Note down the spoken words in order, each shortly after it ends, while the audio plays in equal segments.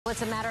Well,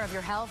 it's a matter of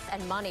your health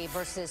and money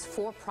versus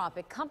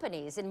for-profit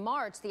companies. In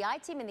March, the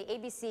I-Team in the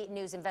ABC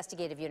News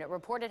investigative unit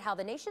reported how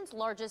the nation's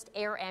largest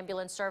air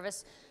ambulance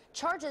service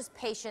charges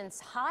patients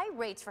high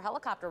rates for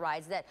helicopter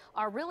rides that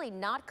are really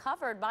not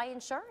covered by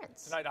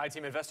insurance. Tonight,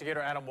 I-Team investigator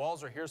Adam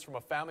Walser hears from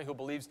a family who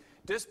believes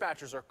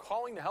dispatchers are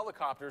calling the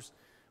helicopters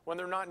when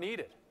they're not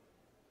needed.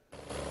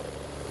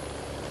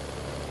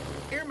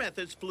 Air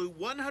Methods flew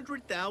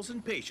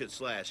 100,000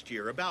 patients last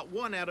year, about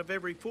 1 out of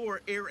every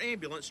 4 air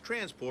ambulance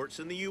transports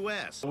in the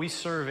U.S. We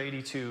serve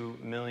 82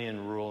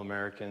 million rural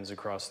Americans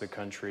across the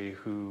country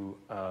who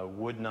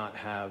would not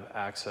have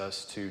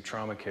access to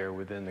trauma care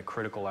within the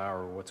critical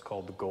hour, what's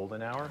called the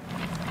golden hour.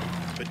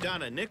 But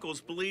Donna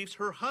Nichols believes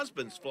her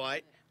husband's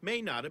flight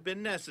may not have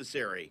been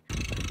necessary.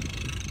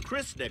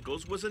 Chris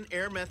Nichols was an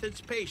Air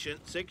Methods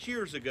patient 6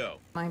 years ago.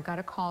 I got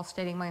a call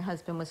stating my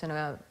husband was in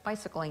a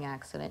bicycling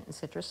accident in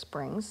Citrus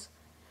Springs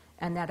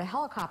and that a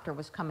helicopter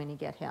was coming to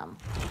get him.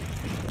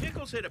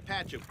 Nichols hit a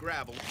patch of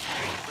gravel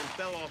and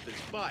fell off his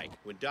bike.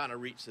 When Donna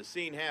reached the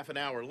scene half an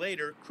hour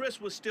later, Chris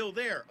was still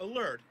there,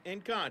 alert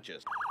and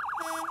conscious.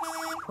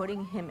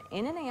 Putting him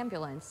in an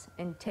ambulance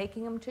and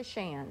taking him to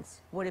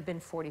Shands would have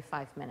been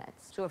 45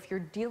 minutes. So if you're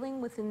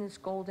dealing within this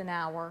golden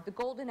hour, the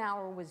golden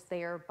hour was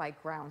there by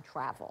ground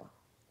travel.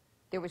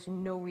 There was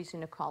no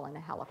reason to call in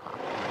a helicopter.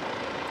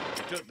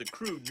 It took the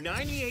crew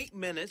 98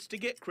 minutes to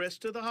get Chris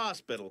to the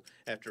hospital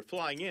after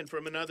flying in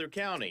from another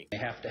county. They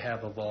have to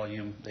have a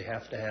volume, they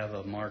have to have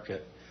a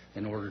market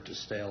in order to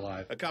stay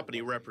alive. A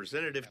company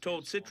representative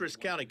told Citrus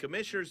County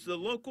commissioners the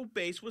local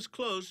base was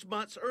closed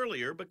months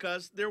earlier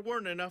because there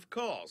weren't enough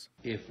calls.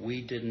 If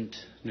we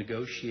didn't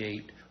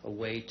negotiate a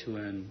way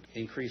to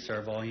increase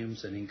our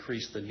volumes and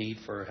increase the need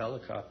for a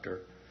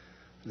helicopter,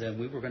 then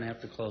we were going to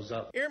have to close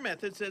up. Air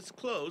Methods has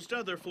closed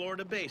other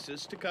Florida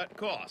bases to cut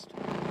cost.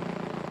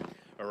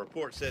 A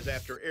report says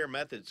after Air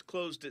Methods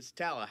closed its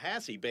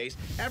Tallahassee base,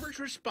 average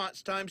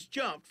response times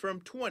jumped from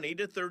 20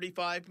 to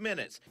 35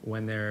 minutes.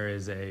 When there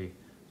is a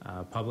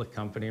public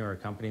company or a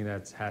company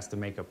that has to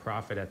make a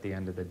profit at the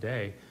end of the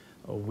day,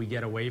 we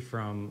get away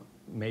from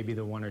maybe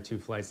the 1 or 2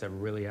 flights that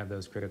really have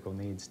those critical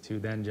needs to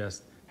then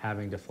just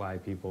having to fly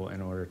people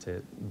in order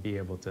to be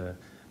able to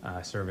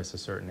service a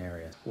certain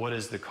area. What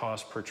is the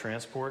cost per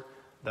transport?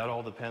 That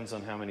all depends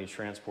on how many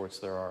transports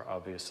there are,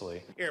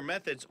 obviously. Air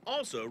Methods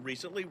also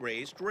recently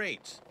raised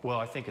rates. Well,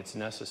 I think it's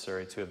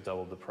necessary to have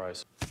doubled the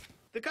price.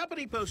 The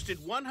company posted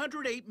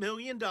 $108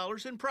 million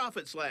in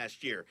profits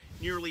last year,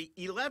 nearly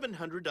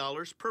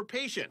 $1,100 per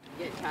patient.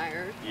 Get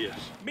tired? Yes.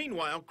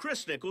 Meanwhile,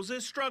 Chris Nichols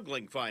is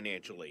struggling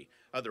financially.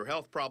 Other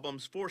health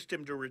problems forced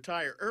him to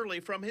retire early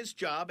from his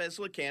job as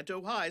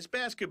Lecanto High's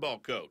basketball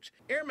coach.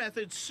 Air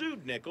Methods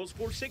sued Nichols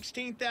for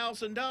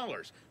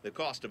 $16,000. The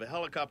cost of a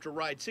helicopter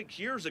ride 6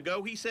 years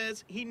ago, he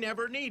says he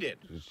never needed.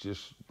 It's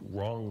just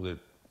wrong that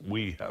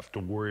we have to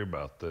worry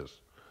about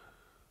this.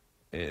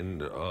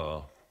 And,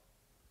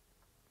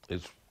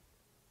 it's,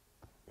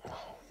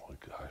 oh my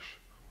gosh.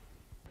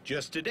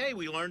 Just today,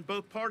 we learned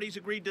both parties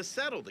agreed to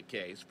settle the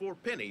case for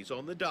pennies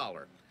on the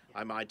dollar.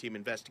 I'm I-Team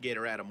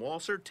investigator Adam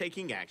Walser,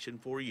 taking action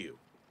for you.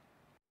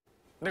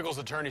 Nichols'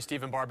 attorney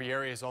Stephen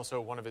Barbieri is also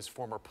one of his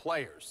former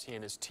players. He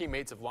and his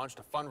teammates have launched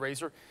a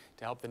fundraiser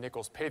to help the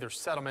Nichols pay their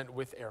settlement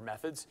with Air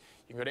Methods.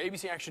 You can go to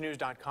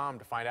abcactionnews.com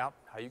to find out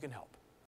how you can help.